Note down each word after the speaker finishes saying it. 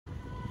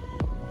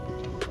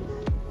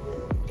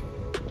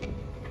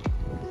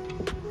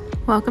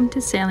Welcome to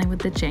Sailing with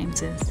the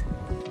Jameses.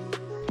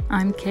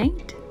 I'm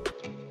Kate,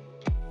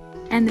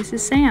 and this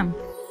is Sam.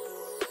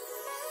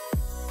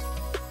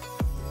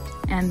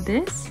 And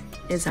this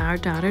is our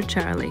daughter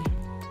Charlie.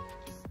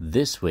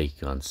 This week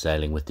on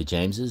Sailing with the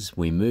Jameses,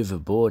 we move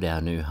aboard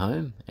our new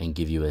home and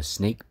give you a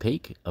sneak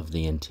peek of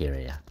the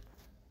interior.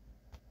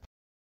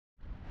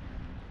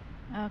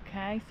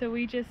 Okay, so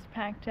we just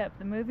packed up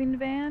the moving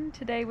van.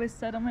 Today was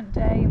settlement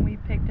day and we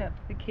picked up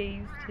the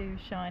keys to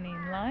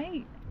Shining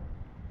Light.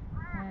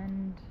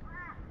 And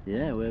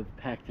yeah, we've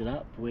packed it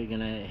up. We're going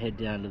to head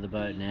down to the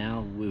boat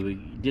now. We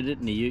did it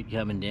in the ute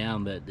coming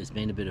down, but there's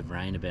been a bit of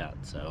rain about,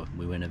 so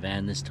we went a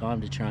van this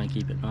time to try and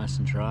keep it nice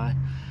and dry.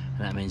 And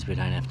that means we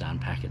don't have to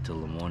unpack it till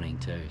the morning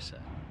too.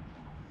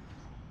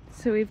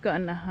 So we've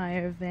gotten a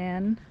hire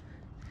van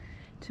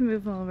to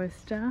move all of our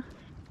stuff.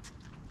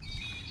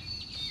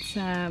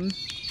 Because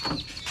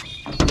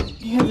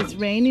it's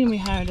raining, we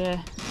hired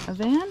a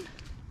van.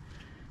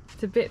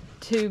 It's a bit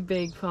too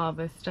big for all of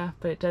our stuff,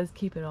 but it does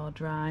keep it all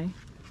dry.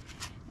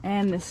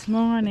 And this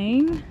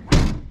morning,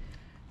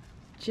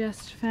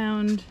 just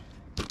found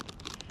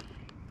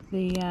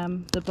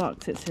the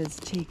box that says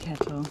tea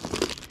kettle.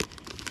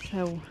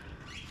 So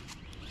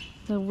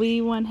the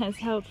wee one has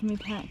helped me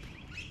pack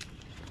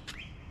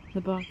the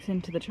box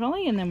into the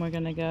trolley, and then we're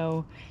gonna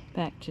go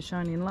back to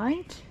Shining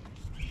Light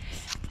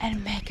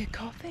and make a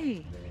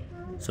coffee.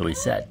 So we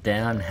sat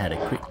down, had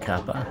a quick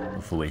cuppa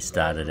before we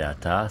started our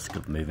task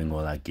of moving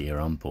all our gear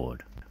on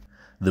board.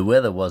 The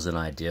weather wasn't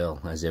ideal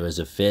as there was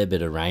a fair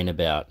bit of rain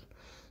about,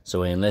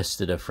 so we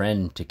enlisted a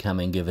friend to come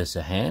and give us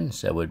a hand,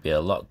 so it would be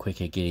a lot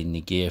quicker getting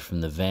the gear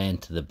from the van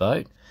to the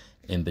boat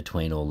in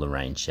between all the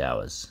rain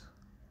showers.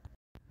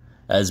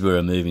 As we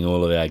were moving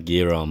all of our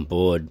gear on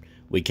board,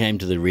 we came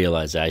to the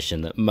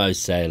realization that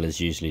most sailors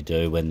usually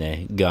do when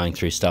they're going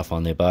through stuff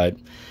on their boat.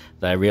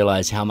 They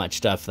realize how much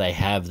stuff they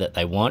have that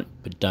they want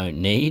but don't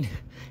need,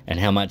 and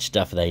how much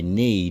stuff they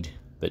need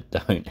but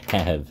don't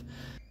have.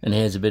 And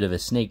here's a bit of a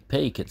sneak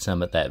peek at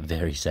some of that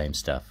very same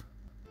stuff.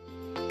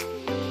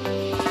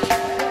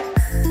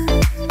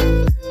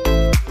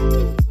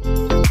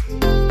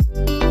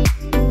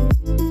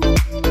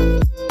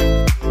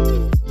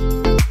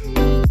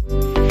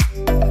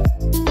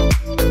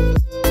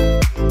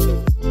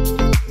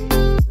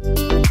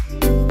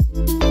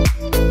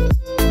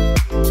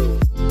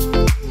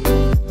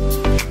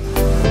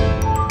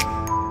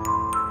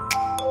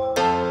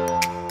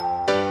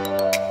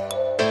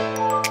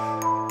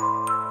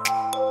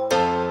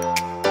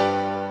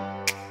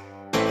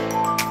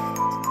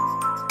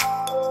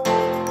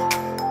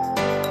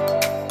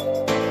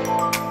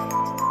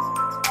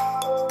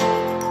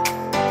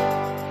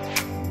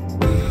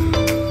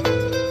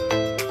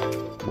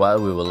 While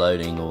we were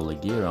loading all the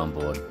gear on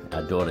board,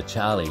 our daughter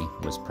Charlie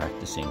was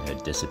practicing her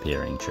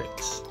disappearing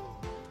tricks.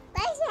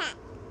 Where's that?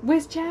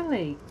 Where's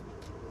Charlie?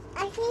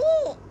 I see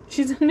it.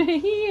 She's under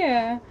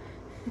here.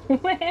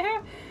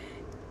 Where?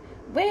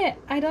 Where?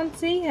 I don't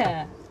see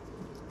her.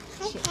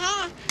 Okay.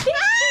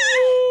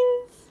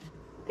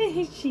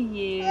 There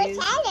she is. Where's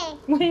Charlie?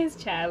 Where's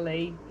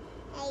Charlie?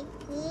 I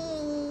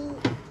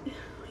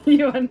see.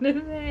 You're under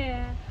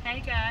there. Hey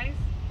guys.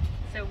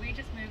 So we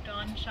just moved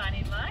on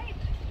Shining Light.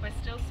 We're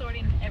still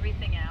sorting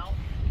everything out,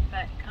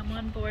 but come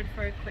on board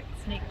for a quick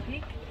sneak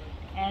peek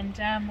and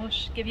we'll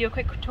give you a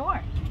quick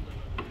tour.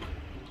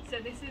 So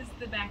this is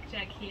the back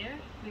deck here.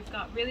 We've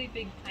got really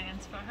big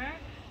plans for her,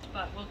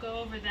 but we'll go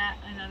over that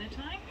another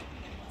time.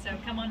 So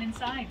come on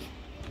inside.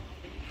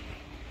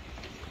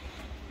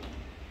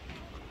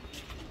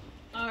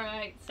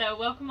 Alright, so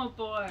welcome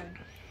aboard.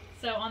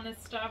 So on the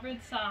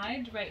starboard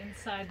side, right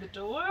inside the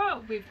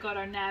door, we've got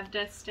our nav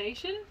desk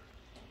station.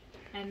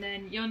 And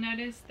then you'll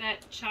notice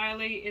that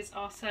Charlie is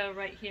also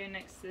right here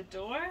next to the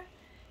door.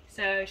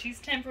 So she's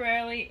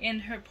temporarily in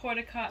her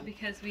porta-cot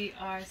because we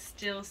are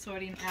still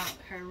sorting out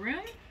her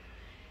room.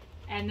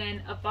 And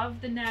then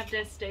above the nav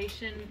desk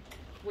station,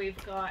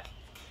 we've got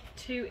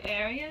two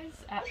areas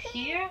up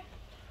here.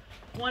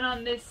 One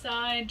on this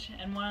side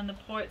and one on the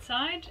port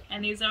side.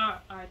 And these are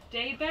our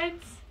day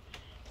beds.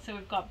 So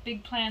we've got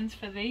big plans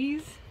for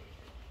these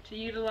to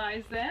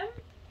utilize them.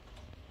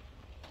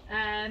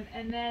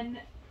 And then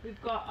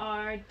we've got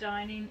our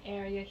dining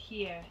area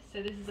here.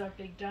 So this is our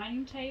big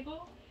dining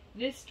table.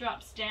 This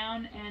drops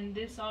down and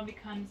this all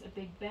becomes a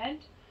big bed.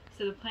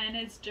 So the plan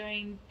is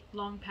during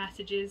long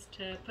passages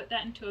to put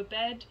that into a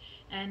bed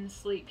and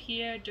sleep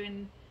here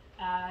during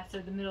so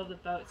the middle of the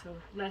boat, so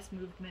less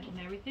movement and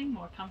everything,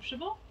 more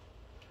comfortable.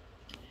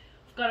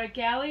 We've got our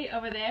galley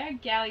over there,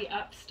 galley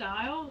up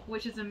style,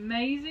 which is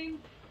amazing.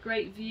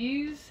 Great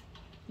views.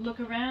 Look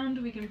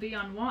around, we can be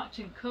on watch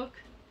and cook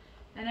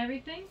and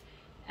everything.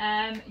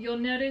 You'll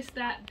notice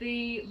that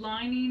the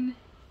lining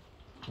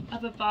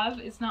up above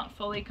is not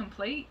fully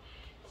complete.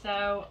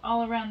 So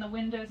all around the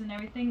windows and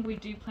everything, we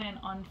do plan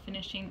on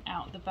finishing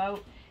out the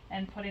boat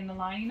and putting the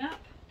lining up.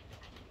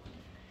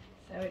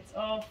 So it's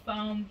all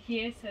foam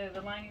here, so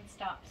the lining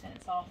stops and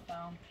it's all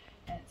foam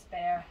and it's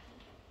bare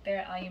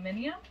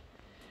aluminium.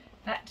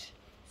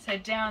 So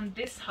down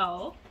this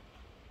hull,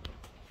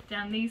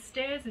 down these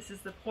stairs. This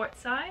is the port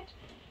side.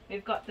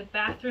 We've got the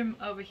bathroom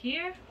over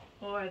here,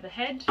 or the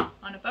head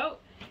on a boat.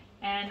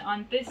 And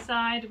on this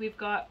side, we've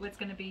got what's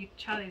going to be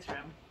Charlie's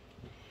room.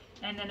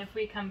 And then if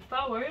we come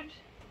forward,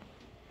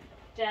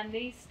 down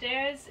these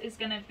stairs is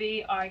going to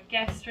be our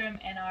guest room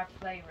and our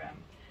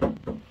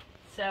playroom.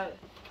 So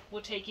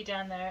we'll take you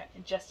down there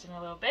just in a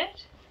little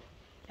bit.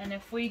 And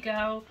if we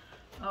go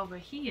over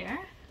here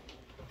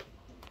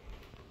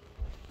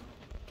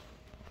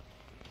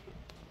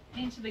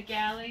into the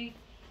galley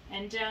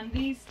and down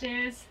these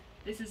stairs,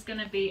 this is going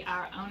to be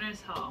our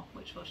owner's hall,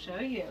 which we'll show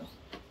you.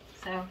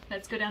 So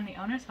let's go down the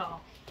owner's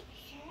hall.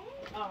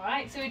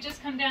 Alright, so we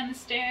just come down the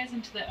stairs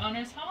into the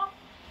owner's hall.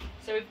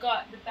 So we've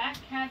got the back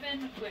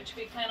cabin, which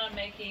we plan on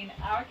making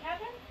our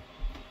cabin.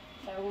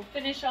 So we'll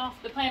finish off,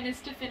 the plan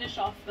is to finish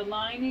off the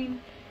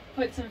lining,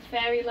 put some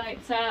fairy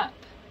lights up,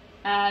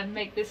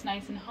 make this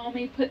nice and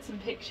homey, put some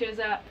pictures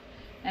up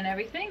and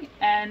everything.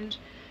 And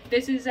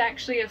this is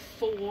actually a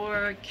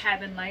 4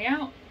 cabin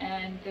layout,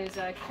 and there's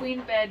a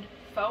queen bed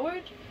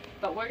forward,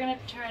 but we're going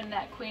to turn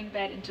that queen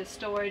bed into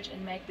storage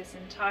and make this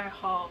entire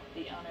hall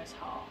the owner's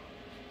hall.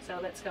 So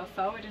let's go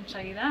forward and show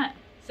you that.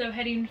 So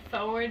heading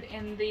forward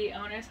in the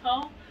owner's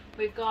hall,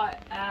 we've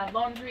got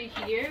laundry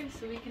here,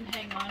 so we can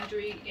hang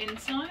laundry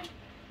inside.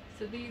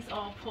 So these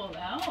all pull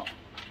out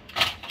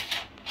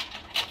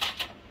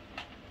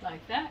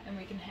like that, and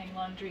we can hang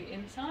laundry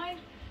inside,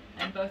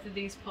 and both of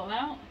these pull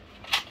out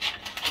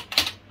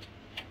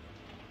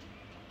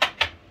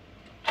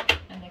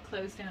and they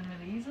close down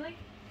really easily.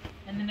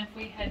 And then if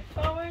we head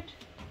forward,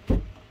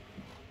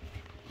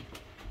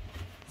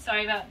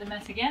 sorry about the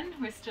mess again,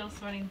 we're still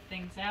sorting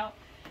things out,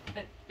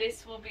 but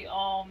this will be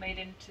all made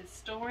into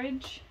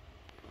storage.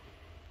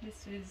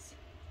 This is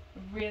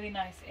a really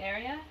nice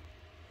area.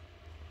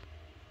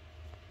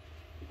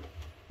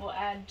 We'll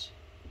add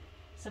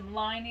some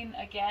lining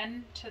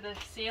again to the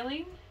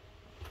ceiling,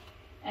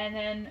 and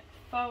then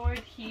forward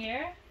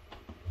here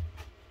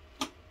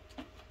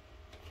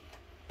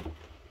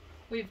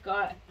we've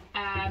got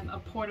a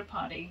porta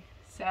potty.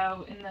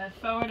 So in the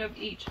forward of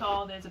each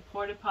hall there's a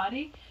porta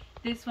potty.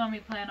 This one we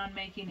plan on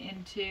making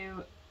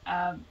into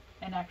an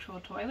actual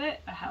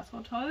toilet, a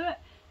household toilet,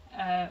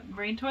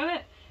 marine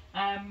toilet.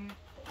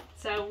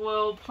 So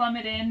we'll plumb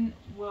it in,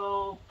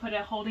 we'll put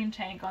a holding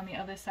tank on the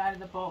other side of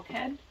the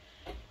bulkhead,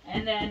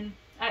 and then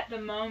at the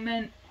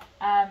moment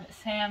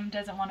Sam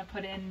doesn't want to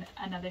put in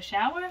another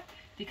shower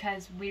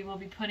because we will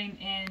be putting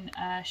in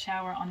a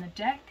shower on the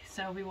deck,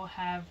 so we will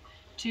have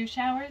 2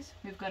 showers.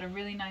 We've got a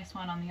really nice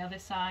one on the other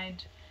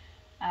side,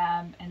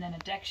 and then a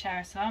deck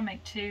shower, so I'll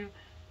make 2.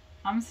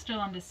 I'm still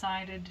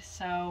undecided,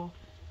 so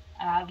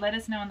let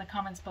us know in the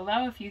comments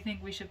below if you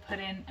think we should put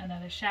in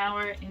another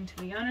shower into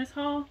the owner's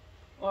hall,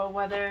 or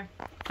whether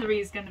 3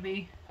 is going to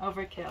be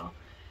overkill.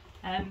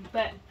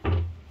 But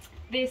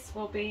this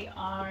will be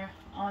our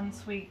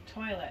ensuite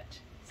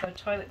toilet, so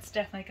toilet's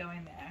definitely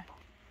going there.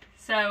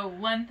 So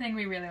one thing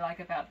we really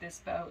like about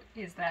this boat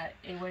is that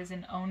it was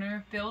an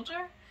owner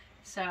builder.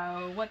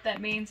 So what that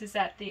means is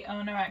that the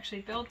owner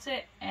actually built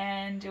it,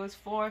 and it was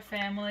for a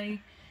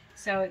family,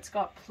 so it's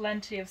got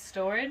plenty of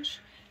storage.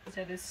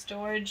 So there's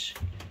storage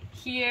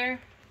here,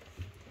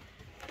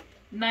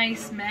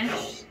 nice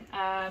mesh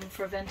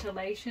for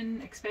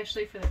ventilation,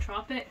 especially for the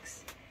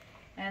tropics,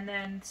 and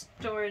then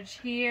storage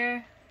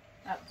here,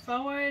 up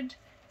forward,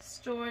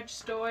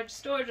 storage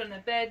on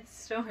the bed,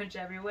 storage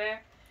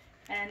everywhere.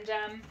 And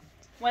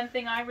one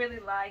thing I really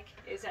like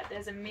is that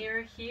there's a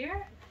mirror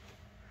here,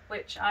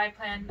 which I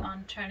plan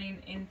on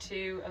turning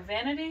into a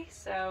vanity.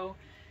 So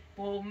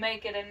we'll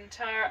make it an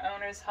entire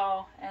owner's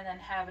hall and then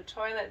have a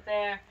toilet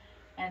there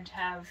and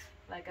have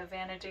like a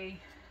vanity,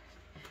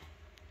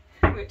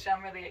 which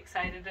I'm really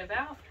excited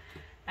about,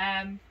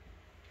 and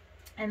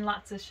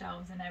lots of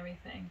shelves and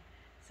everything.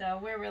 So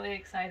we're really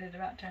excited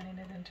about turning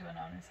it into an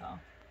owner's hall.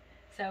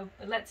 So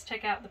let's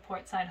check out the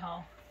port side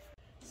hall.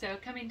 So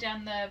coming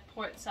down the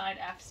port side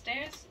aft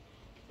stairs,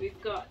 we've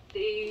got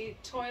the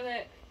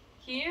toilet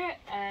here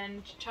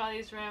and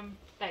Charlie's room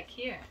back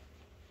here.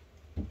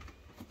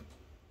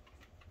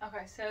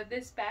 Okay, so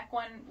this back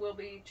one will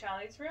be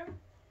Charlie's room.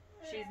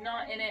 She's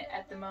not in it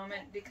at the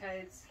moment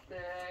because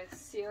the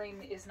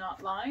ceiling is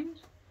not lined,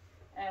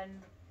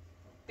 and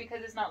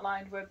because it's not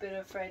lined, we're a bit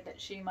afraid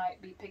that she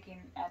might be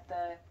picking at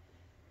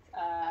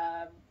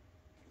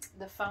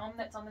the foam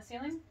that's on the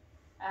ceiling.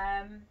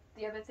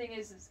 The other thing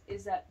is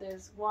that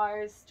there's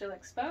wires still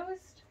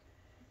exposed,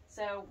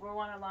 so we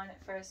want to line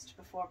it first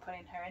before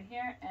putting her in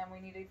here, and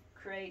we need to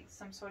create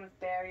some sort of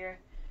barrier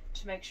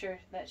to make sure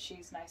that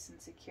she's nice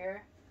and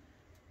secure.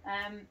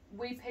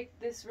 We picked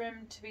this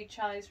room to be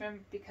Charlie's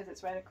room because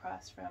it's right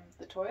across from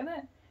the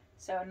toilet,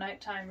 so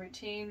nighttime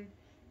routine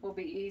will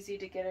be easy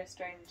to get her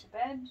straight into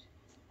bed.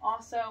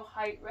 Also,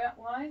 height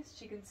wise,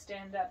 she can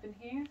stand up in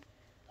here,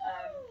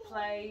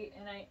 play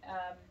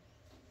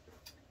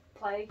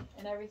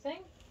and everything.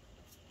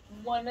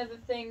 One of the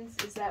things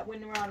is that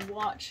when we're on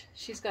watch,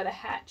 she's got a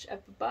hatch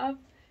up above,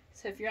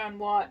 so if you're on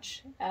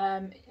watch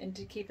and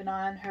to keep an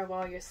eye on her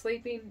while you're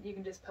sleeping, you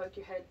can just poke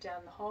your head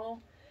down the hole,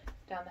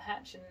 down the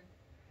hatch, and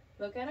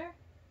Look at her.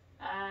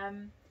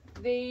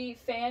 The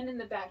fan in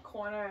the back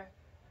corner,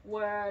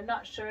 we're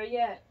not sure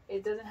yet.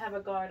 It doesn't have a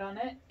guard on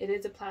it. It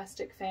is a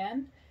plastic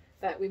fan,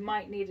 but we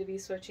might need to be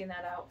switching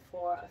that out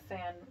for a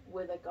fan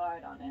with a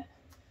guard on it.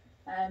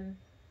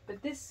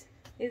 But this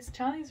is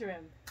Charlie's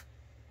room.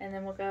 And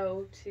then we'll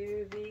go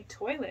to the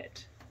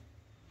toilet.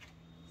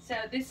 So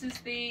this is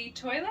the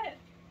toilet.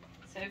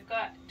 So we've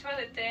got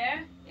toilet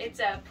there. It's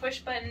a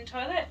push button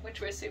toilet,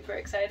 which we're super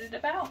excited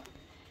about.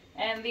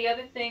 And the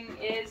other thing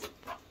is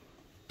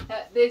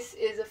that this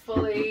is a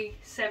fully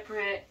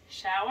separate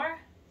shower.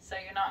 So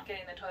you're not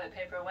getting the toilet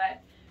paper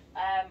wet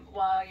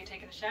while you're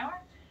taking a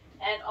shower.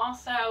 And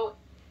also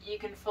you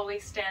can fully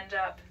stand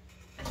up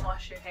and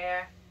wash your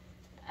hair.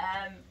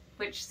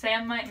 Which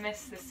Sam might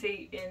miss the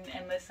seat in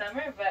endless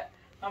summer, but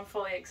I'm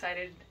fully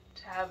excited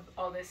to have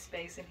all this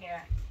space in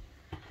here.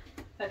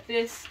 But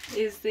this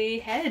is the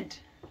head.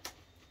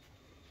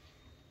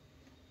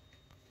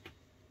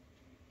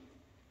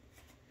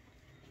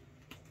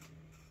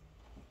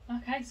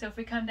 Okay, so if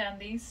we come down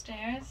these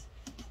stairs,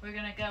 we're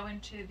gonna go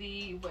into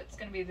the what's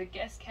gonna be the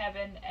guest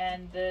cabin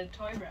and the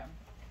toy room.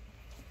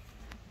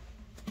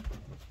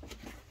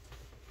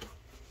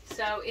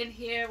 So in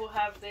here we'll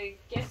have the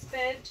guest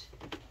bed,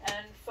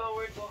 and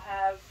forward we'll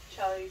have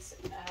Charlie's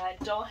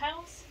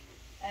dollhouse.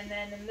 And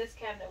then in this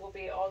cabinet will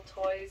be all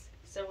toys,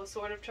 so we'll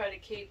sort of try to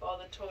keep all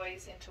the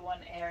toys into one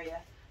area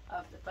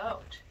of the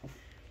boat.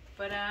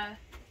 But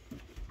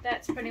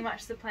that's pretty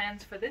much the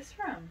plans for this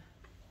room.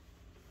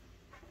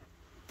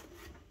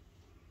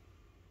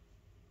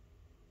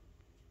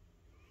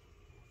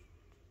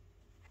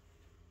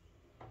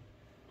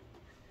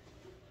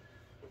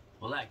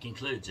 Well, that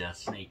concludes our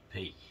sneak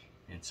peek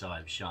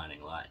inside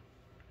Shining Light.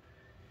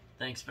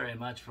 Thanks very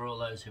much for all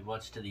those who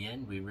watched to the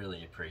end. We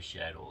really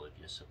appreciate all of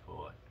your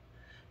support.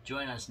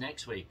 Join us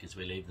next week as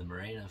we leave the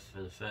marina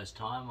for the first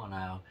time on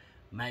our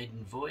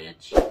maiden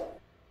voyage.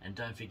 And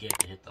don't forget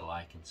to hit the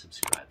like and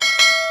subscribe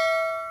button.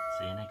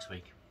 See you next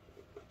week.